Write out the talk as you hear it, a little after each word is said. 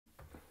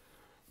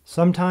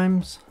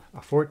Sometimes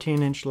a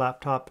 14-inch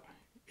laptop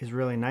is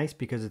really nice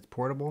because it's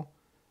portable,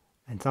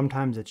 and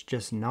sometimes it's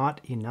just not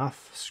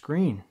enough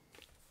screen.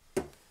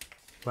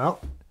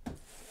 Well,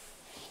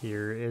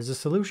 here is a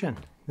solution.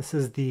 This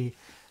is the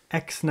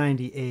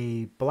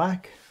X90A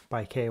Black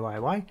by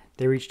KYY.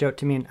 They reached out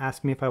to me and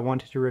asked me if I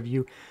wanted to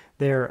review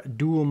their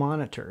dual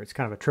monitor. It's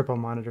kind of a triple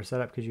monitor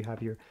setup because you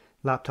have your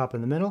laptop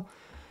in the middle,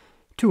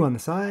 two on the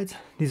sides.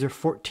 These are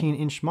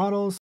 14-inch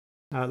models.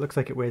 It looks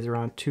like it weighs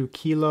around 2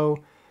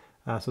 kilo.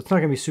 So it's not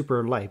going to be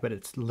super light, but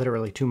it's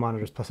literally 2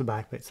 monitors plus a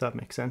backplate, so that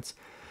makes sense.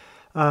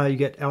 You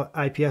get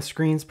IPS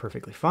screens,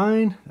 perfectly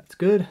fine. That's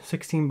good.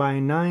 16 by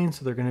 9,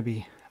 so they're going to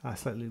be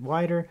slightly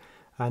wider.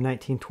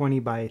 1920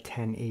 by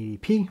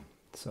 1080p,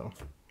 so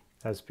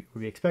as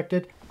would be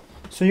expected.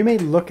 So you may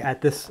look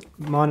at this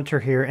monitor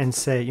here and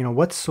say, you know,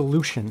 what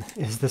solution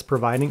is this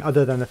providing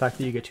other than the fact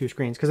that you get 2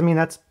 screens? Because I mean,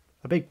 that's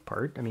a big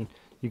part. I mean,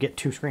 you get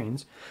 2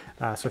 screens.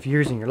 So if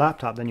you're using your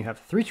laptop, then you have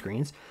 3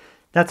 screens.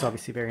 That's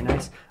obviously very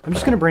nice. I'm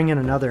just going to bring in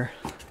another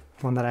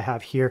one that I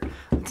have here.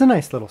 It's a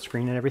nice little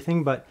screen and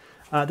everything, but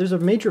there's a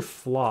major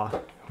flaw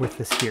with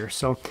this here.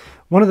 So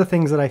one of the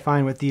things that I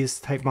find with these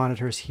type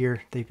monitors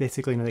here, they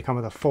basically, you know, they come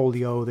with a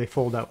folio, they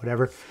fold out,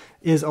 whatever,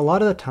 is a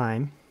lot of the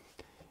time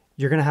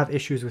you're going to have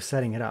issues with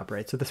setting it up,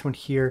 right? So this one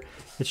here,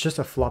 it's just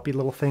a floppy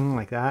little thing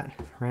like that,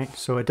 right?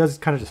 So it does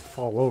kind of just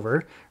fall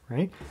over,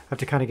 right? I have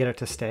to kind of get it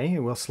to stay. It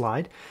will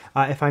slide.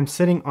 If I'm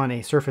sitting on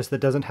a surface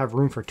that doesn't have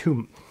room for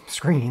 2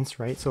 screens,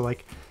 right? So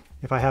like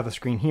if I have a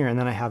screen here and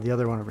then I have the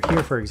other one over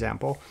here, for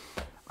example,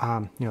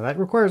 you know, that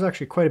requires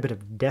actually quite a bit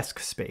of desk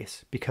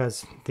space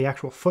because the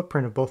actual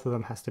footprint of both of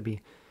them has to be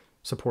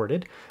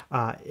supported.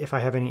 If I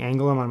have any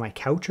angle on my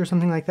couch or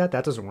something like that,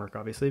 that doesn't work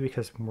obviously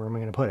because where am I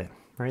going to put it,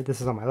 right? This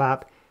is on my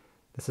lap.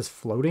 This is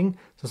floating.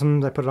 So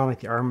sometimes I put it on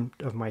like the arm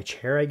of my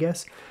chair, I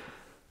guess.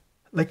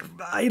 Like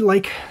I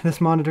like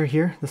this monitor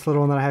here, this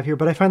little one that I have here,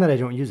 but I find that I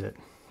don't use it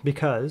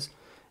because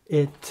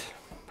it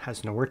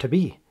has nowhere to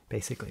be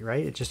basically,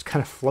 right? It just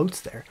kind of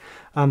floats there.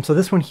 So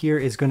this one here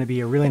is going to be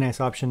a really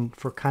nice option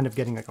for kind of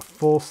getting like a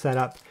full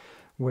setup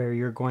where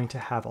you're going to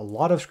have a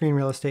lot of screen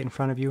real estate in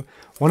front of you.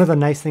 One of the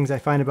nice things I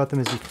find about them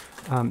is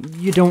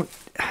you don't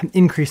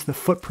increase the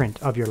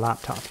footprint of your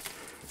laptop.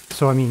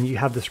 So, I mean, you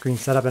have the screen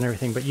set up and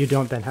everything, but you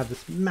don't then have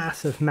this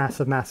massive,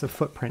 massive, massive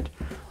footprint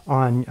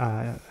on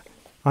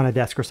a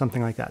desk or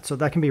something like that. So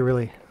that can be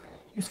really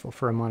useful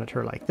for a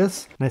monitor like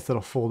this. Nice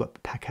little fold-up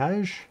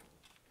package.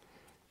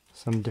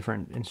 Some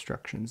different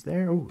instructions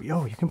there.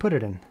 Oh, you can put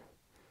it in.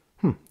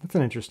 That's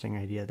an interesting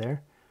idea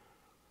there.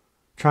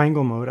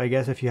 Triangle mode, I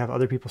guess, if you have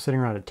other people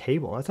sitting around a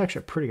table. That's actually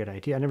a pretty good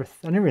idea. I never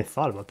even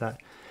thought about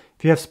that.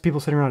 If you have people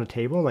sitting around a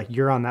table, like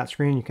you're on that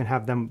screen, you can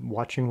have them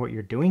watching what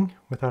you're doing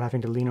without having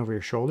to lean over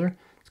your shoulder.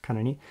 It's kind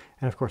of neat.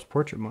 And of course,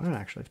 portrait mode, I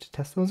actually have to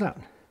test those out.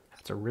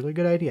 That's a really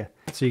good idea.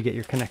 So you get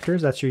your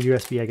connectors. That's your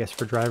USB, I guess,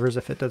 for drivers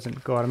if it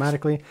doesn't go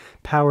automatically.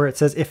 Power, it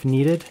says if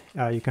needed,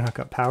 you can hook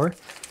up power.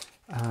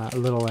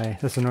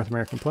 This is a North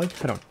American plug.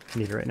 I don't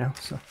need it right now,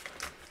 so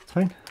it's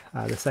fine.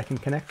 The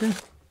second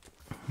connector.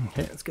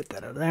 Okay, let's get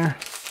that out of there.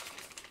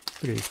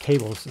 Look at these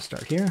cables to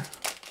start here.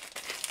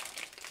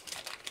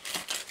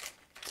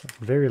 It's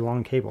a very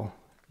long cable.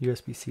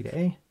 USB-C to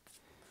A.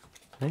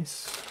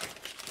 Nice.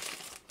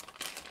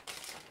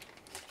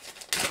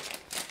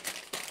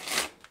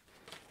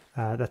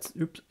 That's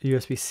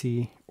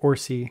USB-C or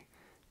C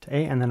to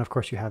A, and then of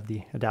course you have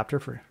the adapter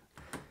for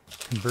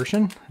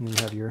conversion, and then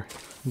you have your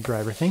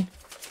driver thing.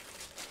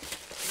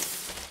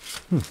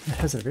 It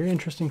has a very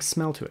interesting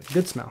smell to it.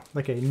 Good smell,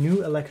 like a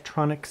new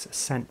electronics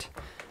scent.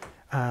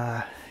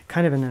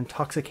 Kind of an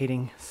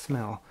intoxicating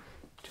smell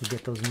to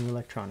get those new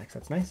electronics.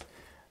 That's nice.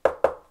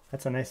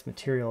 That's a nice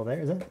material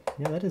there. Is that?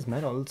 Yeah, that is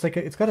metal. It's like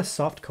it's got a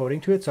soft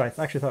coating to it. So I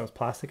actually thought it was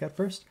plastic at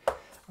first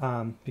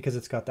because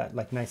it's got that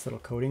like nice little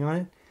coating on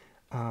it.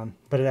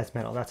 But that's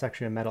metal. That's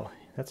actually a metal.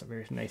 That's a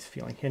very nice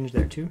feeling hinge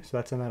there too. So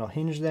that's a metal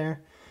hinge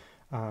there,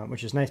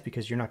 which is nice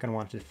because you're not going to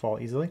want it to fall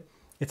easily.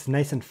 It's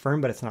nice and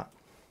firm, but it's not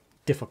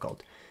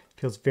difficult.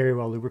 It feels very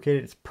well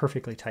lubricated. It's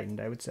perfectly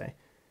tightened, I would say.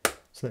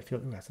 So that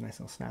feels, ooh, that's a nice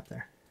little snap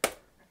there. It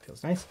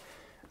feels nice.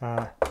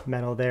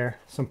 Metal there,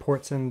 some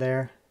ports in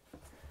there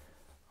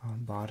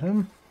on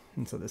bottom.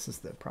 And so this is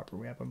the proper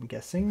way up, I'm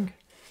guessing.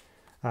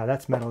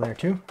 That's metal there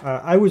too.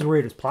 I was worried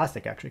it was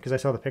plastic actually because I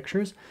saw the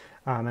pictures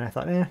and I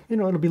thought, you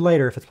know, it'll be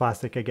lighter if it's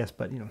plastic, I guess,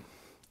 but you know,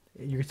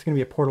 it's going to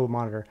be a portable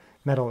monitor.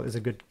 Metal is a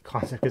good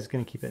concept because it's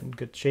going to keep it in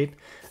good shape.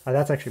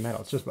 That's actually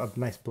metal. It's just a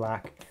nice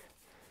black.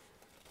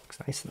 Looks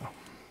nice though.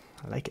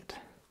 I like it.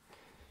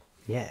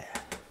 Yeah.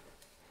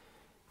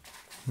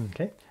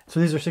 Okay. So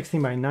these are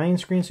 16 by 9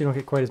 screens, so you don't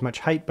get quite as much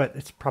height, but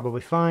it's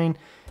probably fine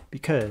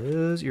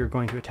because you're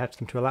going to attach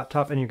them to a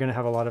laptop and you're going to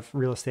have a lot of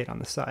real estate on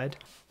the side.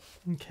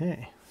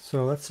 Okay.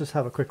 So let's just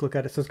have a quick look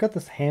at it. So it's got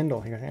this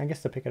handle here, I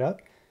guess, to pick it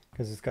up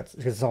because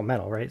it's all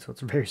metal, right? So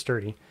it's very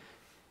sturdy.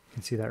 You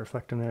can see that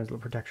reflecting there. There's a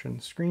little protection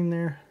screen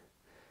there.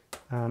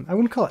 I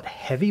wouldn't call it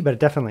heavy, but it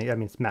definitely, I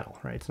mean, it's metal,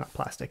 right? It's not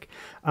plastic.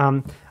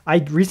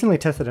 I recently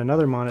tested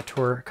another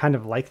monitor kind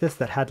of like this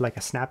that had like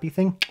a snappy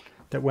thing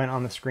that went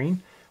on the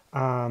screen.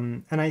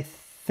 And I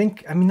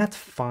think, I mean, that's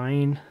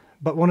fine.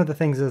 But one of the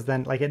things is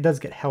then, like, it does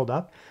get held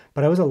up,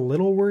 but I was a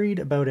little worried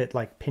about it,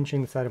 like,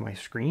 pinching the side of my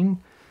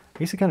screen. I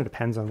guess it kind of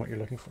depends on what you're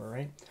looking for,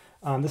 right?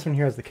 This one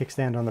here has the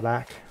kickstand on the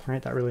back,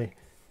 right? That really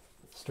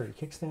sturdy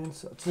kickstand.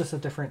 So it's just a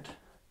different,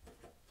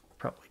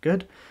 probably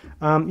good.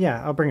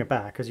 Yeah, I'll bring it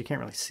back because you can't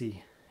really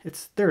see.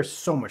 There's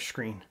so much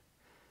screen.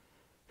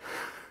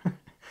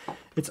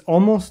 It's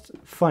almost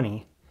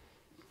funny,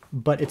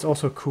 but it's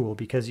also cool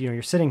because, you know,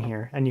 you're sitting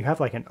here and you have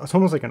like it's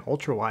almost like an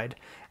ultra wide,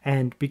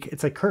 and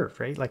it's like curved,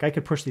 right? Like I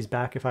could push these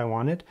back if I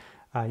wanted.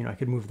 You know, I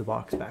could move the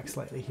box back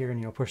slightly here and,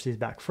 you know, push these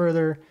back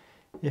further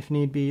if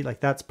need be. Like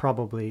that's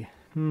probably,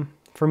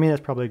 for me,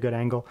 that's probably a good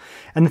angle.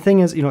 And the thing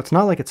is, you know, it's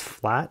not like it's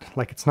flat.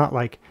 Like it's not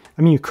like,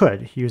 I mean, you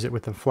could use it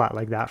with them flat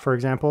like that, for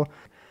example.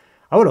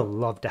 I would have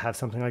loved to have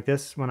something like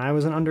this when I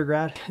was an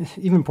undergrad.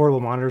 Even portable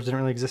monitors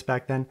didn't really exist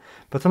back then,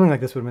 but something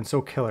like this would have been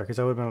so killer because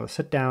I would have been able to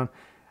sit down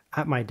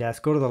at my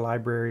desk, go to the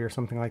library or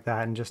something like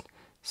that, and just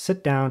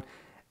sit down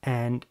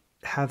and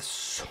have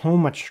so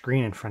much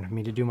screen in front of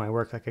me to do my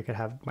work. Like I could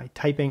have my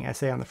typing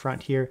essay on the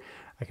front here.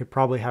 I could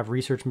probably have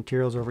research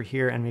materials over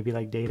here and maybe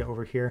like data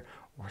over here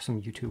or some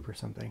YouTube or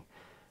something.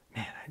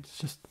 Man, it's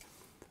just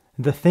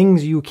the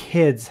things you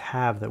kids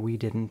have that we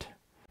didn't.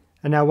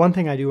 And now one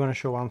thing I do want to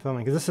show while I'm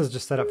filming, because this is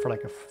just set up for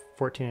like a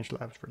 14-inch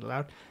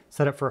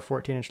set up for a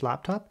 14-inch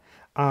laptop.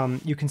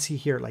 You can see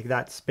here, like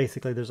that's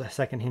basically, there's a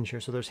second hinge here.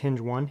 So there's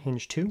hinge 1,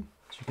 hinge 2.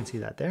 So you can see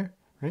that there,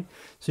 right?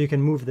 So you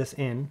can move this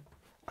in.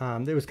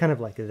 It was kind of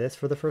like this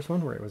for the first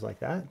one where it was like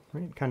that,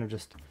 right? Kind of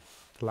just,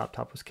 the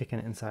laptop was kicking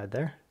it inside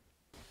there,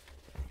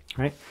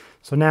 right?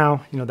 So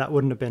now, you know, that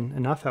wouldn't have been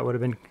enough. That would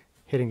have been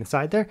hitting the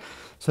side there.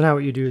 So now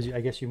what you do is,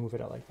 I guess you move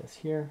it out like this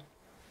here.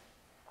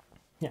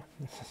 Yeah,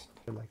 this is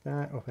like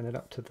that. Open it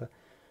up to the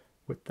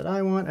width that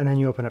I want, and then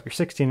you open up your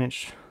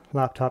 16-inch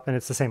laptop, and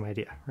it's the same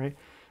idea, right?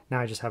 Now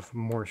I just have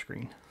more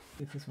screen.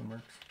 If this one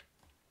works.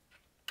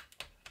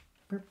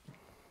 Burp.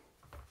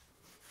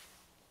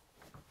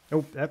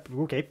 Oh,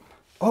 okay.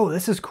 Oh,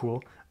 this is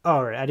cool.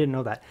 All right, I didn't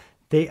know that.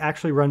 They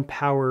actually run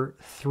power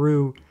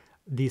through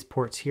these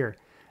ports here.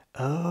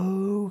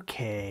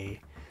 Okay.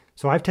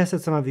 So I've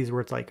tested some of these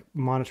where it's like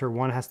monitor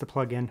 1 has to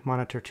plug in,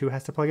 monitor 2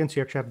 has to plug in, so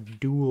you actually have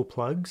dual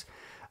plugs.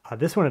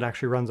 This one, it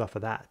actually runs off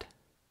of that.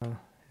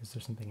 Is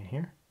there something in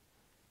here?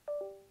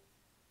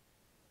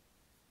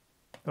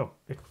 Oh,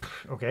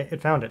 okay,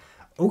 it found it.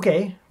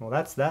 Okay, well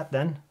that's that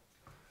then.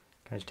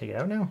 Can I just take it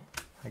out now?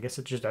 I guess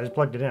I just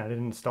plugged it in. I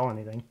didn't install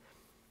anything.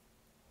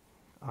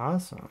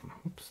 Awesome.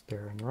 Oops,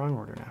 they're in the wrong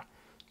order now.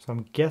 So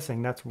I'm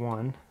guessing that's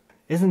one.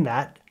 Isn't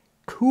that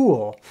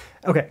cool?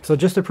 Okay, so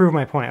just to prove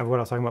my point of what I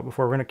was talking about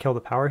before, we're gonna kill the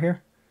power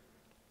here.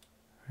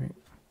 All right.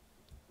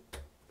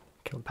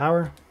 Kill the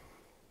power.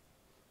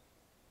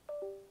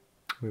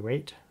 We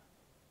wait.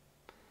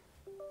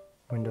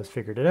 Windows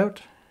figured it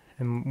out,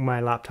 and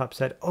my laptop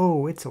said,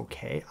 oh, it's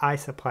okay. I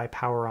supply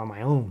power on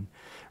my own,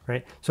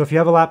 right? So if you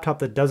have a laptop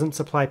that doesn't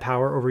supply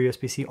power over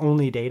USB-C,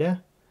 only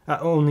data,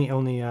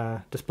 only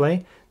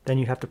display, then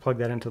you have to plug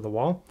that into the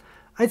wall.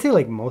 I'd say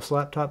like most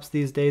laptops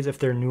these days, if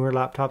they're newer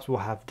laptops, will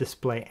have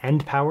display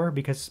and power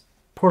because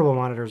portable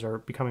monitors are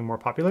becoming more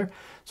popular.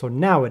 So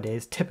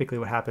nowadays, typically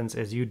what happens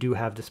is you do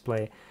have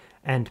display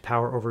and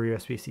power over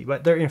USB-C.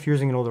 But if you're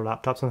using an older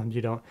laptop, sometimes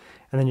you don't,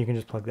 and then you can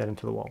just plug that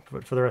into the wall.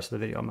 But for the rest of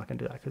the video, I'm not going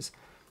to do that because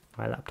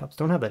my laptops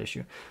don't have that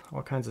issue.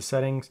 All kinds of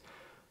settings.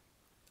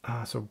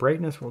 So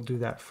brightness, we'll do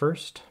that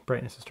first.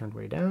 Brightness is turned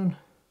way down.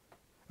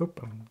 Oop,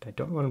 I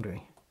don't know what I'm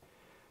doing.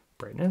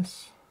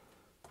 Brightness,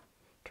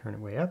 turn it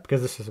way up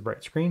because this is a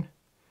bright screen.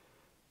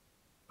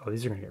 Oh,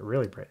 these are going to get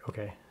really bright.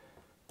 Okay.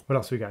 What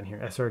else we got in here?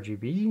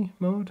 sRGB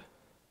mode?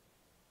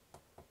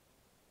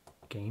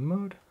 Game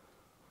mode?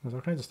 There's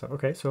all kinds of stuff.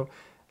 Okay, so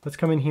let's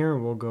come in here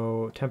and we'll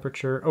go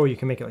temperature. Oh, you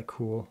can make it like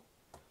cool,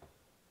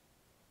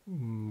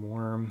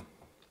 warm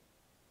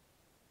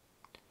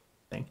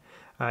thing.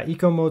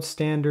 Eco mode,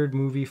 standard,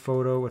 movie,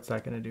 photo. What's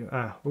that going to do?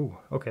 Oh,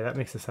 okay, that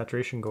makes the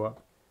saturation go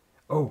up.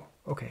 Oh,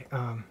 okay.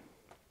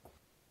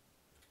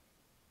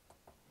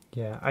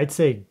 Yeah, I'd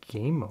say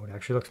game mode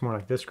actually looks more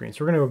like this screen.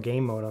 So we're going to go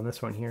game mode on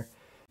this one here.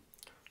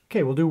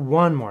 Okay, we'll do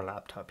one more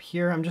laptop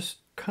here. I'm just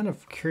kind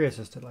of curious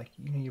as to, like,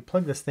 you know, you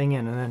plug this thing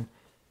in and then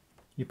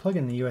you plug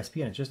in the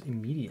USB and it just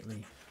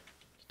immediately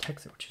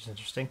detects it, which is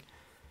interesting.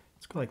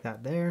 Let's go like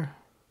that there.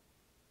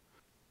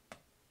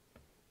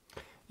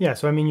 Yeah,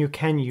 so I mean, you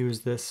can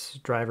use this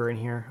driver in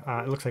here.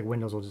 It looks like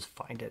Windows will just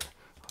find it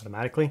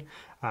automatically.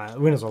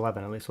 Windows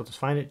 11 at least will just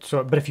find it.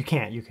 So, but if you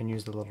can't, you can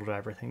use the little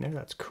driver thing there.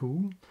 That's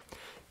cool.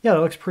 Yeah,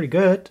 that looks pretty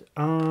good.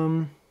 I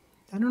don't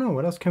know,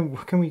 what else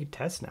can we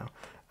test now?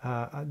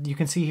 You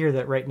can see here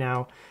that right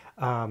now,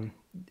 I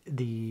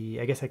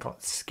guess I call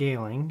it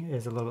scaling,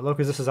 is a little bit low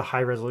because this is a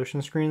high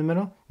resolution screen in the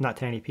middle, not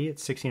 1080p,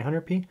 it's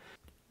 1600p.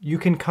 You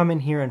can come in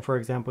here and, for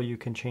example, you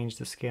can change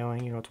the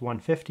scaling. You know, it's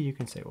 150. You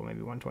can say, well,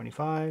 maybe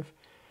 125.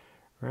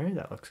 Right,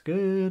 that looks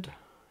good.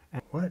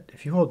 And what?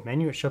 If you hold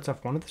menu, it shuts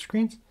off one of the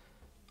screens?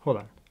 Hold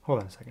on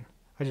a second.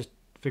 I just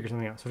figured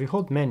something out. So if you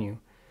hold menu,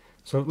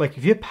 so like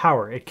if you have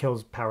power, it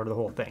kills power to the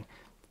whole thing.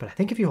 But I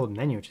think if you hold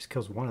menu, it just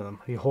kills one of them.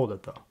 If you hold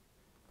it though.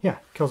 Yeah,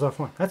 kills off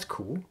one. That's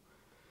cool.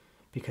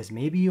 Because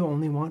maybe you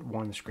only want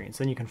one screen,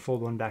 so then you can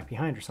fold one back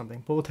behind or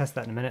something. But we'll test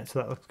that in a minute, so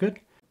that looks good.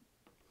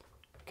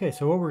 Okay,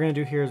 so what we're gonna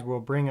do here is we'll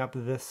bring up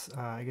this,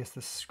 I guess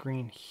this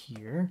screen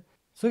here.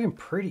 It's looking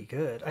pretty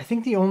good. I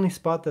think the only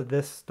spot that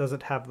this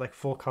doesn't have like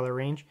full color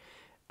range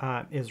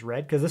is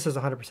red, because this is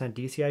 100%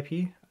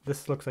 DCIP.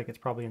 This looks like it's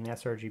probably in the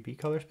sRGB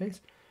color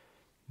space.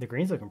 The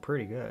green's looking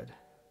pretty good.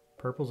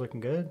 Purple's looking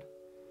good.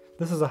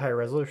 This is a high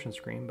resolution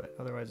screen, but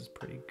otherwise it's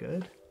pretty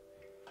good.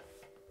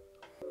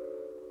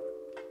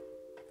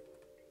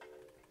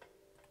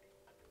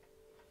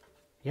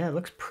 Yeah, it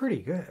looks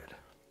pretty good.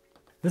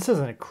 This is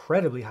an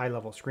incredibly high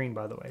level screen,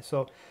 by the way,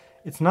 so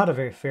it's not a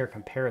very fair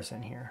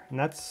comparison here. And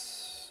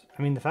that's,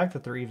 I mean, the fact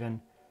that they're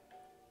even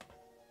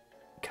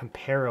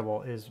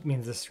comparable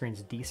means this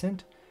screen's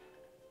decent.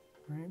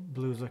 All right,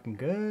 blue's looking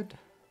good.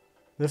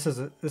 This is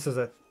a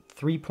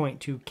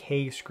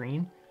 3.2K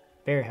screen,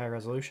 very high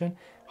resolution,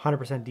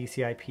 100%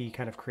 DCIP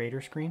kind of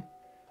creator screen.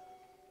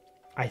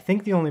 I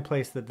think the only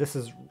place that this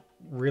is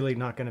really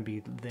not going to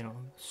be, you know,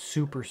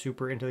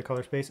 super into the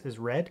color space is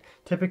red.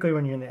 Typically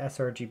when you're in the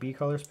sRGB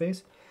color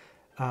space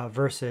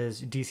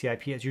versus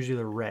DCIP, it's usually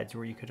the reds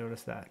where you could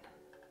notice that.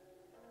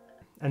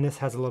 And this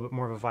has a little bit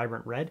more of a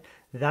vibrant red.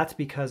 That's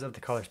because of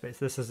the color space.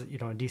 This is, you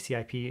know, a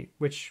DCIP,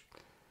 which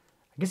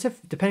I guess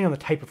if depending on the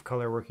type of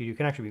color work you do,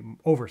 can actually be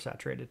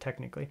oversaturated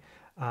technically.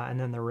 And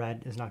then the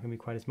red is not going to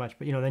be quite as much.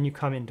 But, you know, then you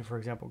come into, for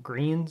example,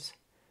 greens,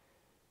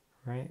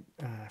 right?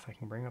 If I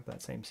can bring up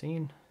that same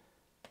scene.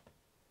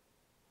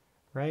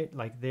 Right?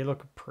 Like they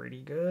look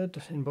pretty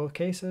good in both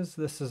cases.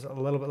 This is a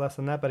little bit less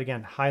than that, but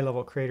again, high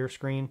level creator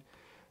screen.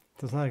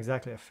 So it's not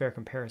exactly a fair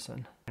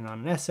comparison. And on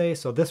an essay,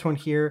 so this one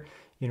here,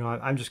 you know,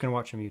 I'm just going to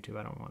watch some YouTube.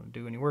 I don't want to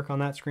do any work on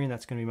that screen.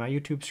 That's going to be my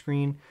YouTube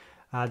screen.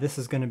 This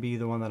is going to be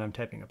the one that I'm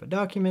typing up a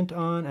document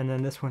on. And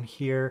then this one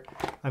here,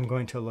 I'm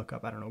going to look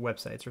up, I don't know,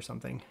 websites or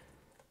something.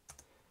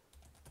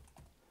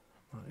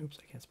 Oops,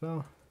 I can't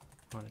spell.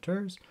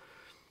 Monitors.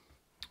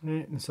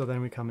 Right, and so then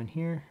we come in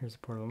here. Here's the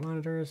portable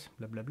monitors,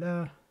 blah, blah,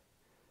 blah.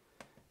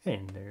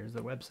 And there's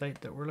the website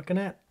that we're looking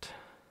at,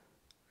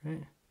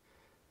 right?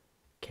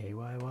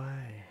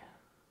 KYY.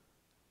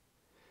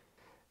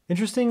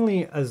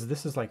 Interestingly, as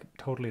this is like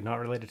totally not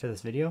related to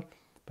this video,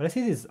 but I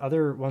see these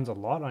other ones a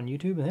lot on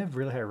YouTube and they have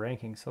really high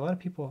rankings. So a lot of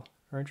people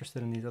are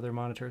interested in these other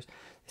monitors.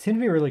 They seem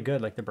to be really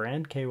good, like the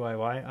brand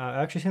KYY.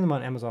 I've actually seen them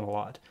on Amazon a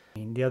lot. I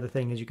mean, the other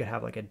thing is you could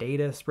have like a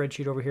data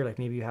spreadsheet over here. Like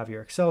maybe you have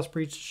your Excel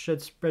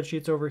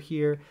spreadsheets over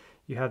here.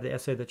 You have the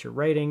essay that you're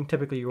writing.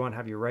 Typically you want to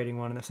have your writing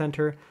one in the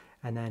center,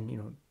 and then, you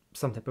know,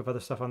 some type of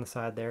other stuff on the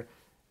side there.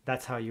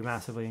 That's how you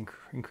massively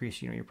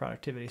increase, you know, your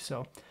productivity.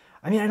 So,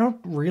 I mean, I don't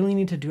really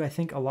need to do, I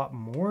think, a lot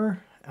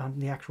more on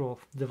the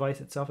actual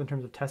device itself in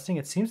terms of testing.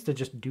 It seems to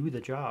just do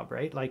the job,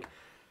 right? Like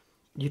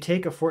you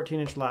take a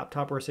 14-inch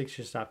laptop or a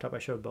 6-inch laptop. I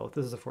showed both.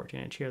 This is a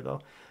 14-inch here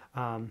though.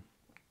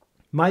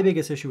 My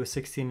biggest issue with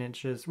 16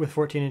 inches, with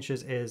 14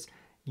 inches is,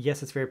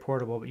 yes, it's very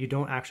portable, but you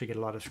don't actually get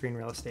a lot of screen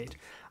real estate.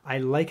 I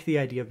like the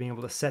idea of being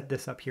able to set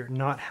this up here,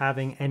 not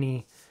having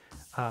any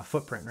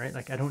footprint, right?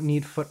 Like I don't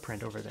need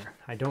footprint over there.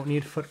 I don't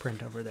need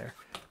footprint over there,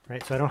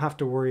 right? So I don't have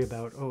to worry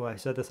about, oh, I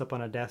set this up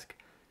on a desk.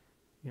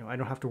 You know, I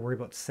don't have to worry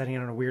about setting it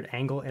on a weird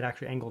angle. It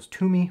actually angles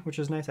to me, which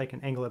is nice. I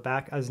can angle it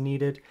back as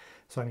needed.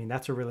 So, I mean,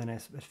 that's a really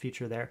nice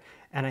feature there.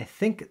 And I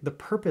think the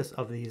purpose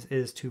of these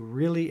is to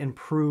really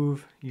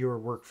improve your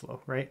workflow,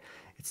 right?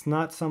 It's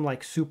not some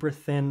like super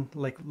thin,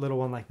 like little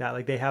one like that.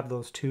 Like they have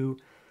those two.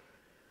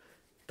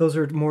 Those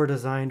are more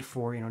designed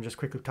for, you know, just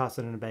quickly toss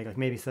it in a bag, like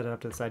maybe set it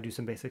up to the side, do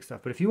some basic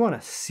stuff. But if you want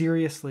to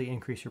seriously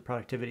increase your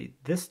productivity,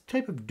 this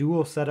type of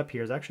dual setup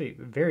here is actually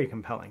very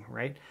compelling,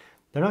 right?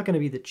 They're not going to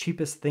be the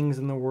cheapest things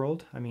in the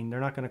world. I mean,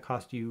 they're not going to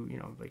cost you, you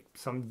know, like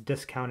some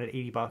discounted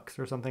 80 bucks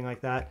or something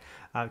like that,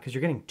 because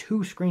you're getting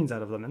two screens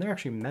out of them and they're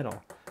actually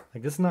metal.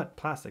 Like this is not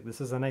plastic.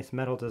 This is a nice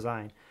metal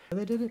design. How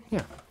they did it?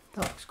 Yeah,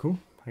 that looks cool.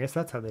 I guess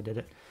that's how they did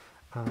it.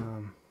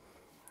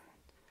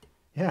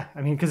 Yeah,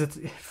 I mean, because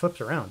it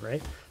flips around,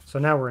 right? So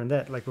now we're in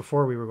that, like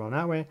before we were going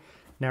that way,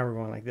 now we're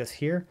going like this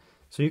here.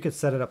 So you could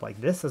set it up like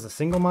this as a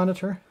single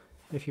monitor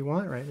if you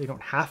want, right? You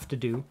don't have to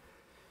do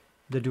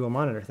the dual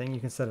monitor thing.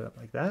 You can set it up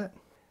like that,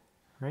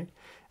 right?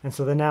 And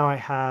so then now I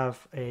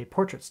have a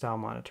portrait style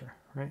monitor,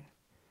 right?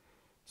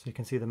 So you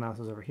can see the mouse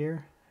is over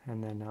here,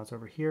 and then now it's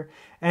over here.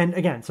 And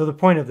again, so the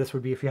point of this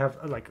would be if you have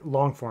like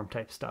long form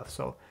type stuff.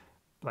 So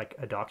like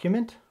a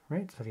document,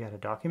 right? So if you had a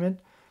document,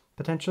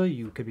 potentially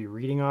you could be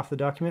reading off the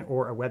document,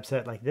 or a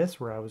website like this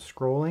where I was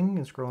scrolling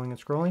and scrolling and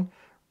scrolling.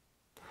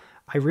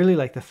 I really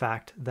like the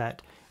fact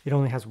that it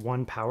only has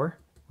one power,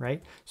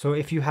 right? So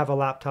if you have a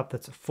laptop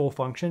that's full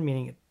function,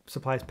 meaning it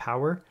supplies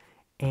power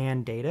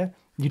and data,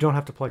 you don't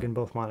have to plug in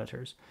both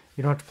monitors.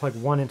 You don't have to plug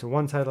one into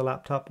one side of the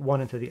laptop, one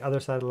into the other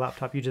side of the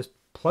laptop. You just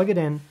plug it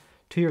in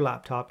to your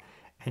laptop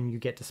and you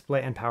get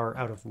display and power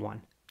out of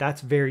one.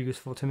 That's very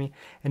useful to me.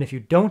 And if you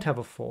don't have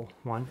a full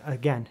one,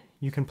 again,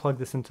 you can plug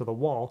this into the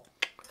wall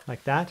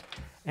like that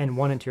and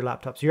one into your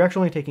laptop. So you're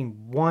actually only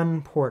taking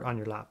one port on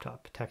your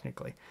laptop,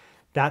 technically.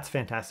 That's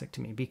fantastic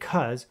to me,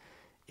 because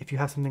if you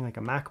have something like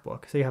a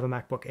MacBook, say you have a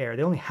MacBook Air,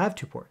 they only have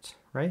 2 ports,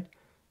 right?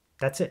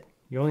 That's it.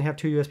 You only have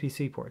 2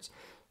 USB-C ports.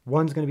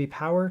 One's going to be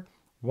power,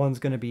 one's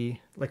going to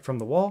be like from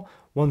the wall,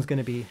 one's going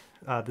to be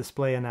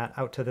display and that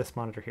out to this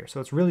monitor here. So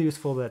it's really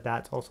useful that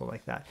that's also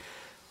like that.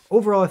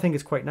 Overall, I think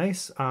it's quite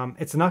nice.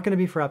 It's not going to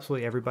be for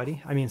absolutely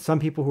everybody. I mean, some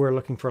people who are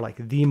looking for like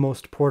the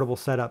most portable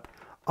setup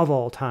of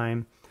all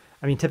time,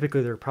 I mean,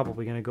 typically they're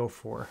probably going to go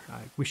for,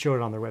 we showed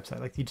it on their website,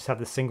 like you just have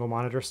the single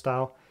monitor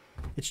style.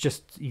 It's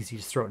just easy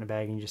to throw it in a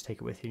bag and you just take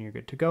it with you and you're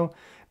good to go.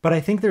 But I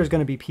think there's going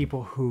to be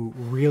people who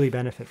really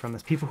benefit from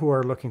this. People who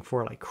are looking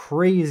for like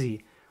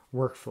crazy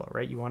workflow,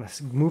 right? You want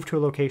to move to a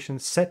location,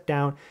 sit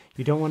down.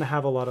 You don't want to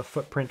have a lot of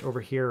footprint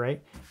over here,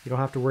 right? You don't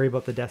have to worry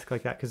about the desk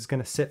like that because it's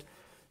going to sit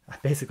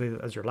basically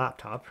as your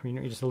laptop. You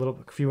know, you're just a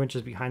few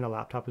inches behind the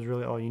laptop is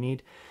really all you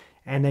need.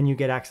 And then you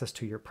get access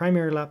to your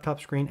primary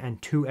laptop screen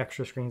and 2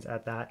 extra screens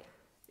at that.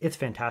 It's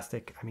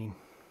fantastic. I mean,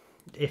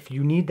 if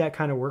you need that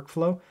kind of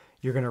workflow,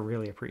 you're going to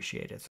really appreciate it.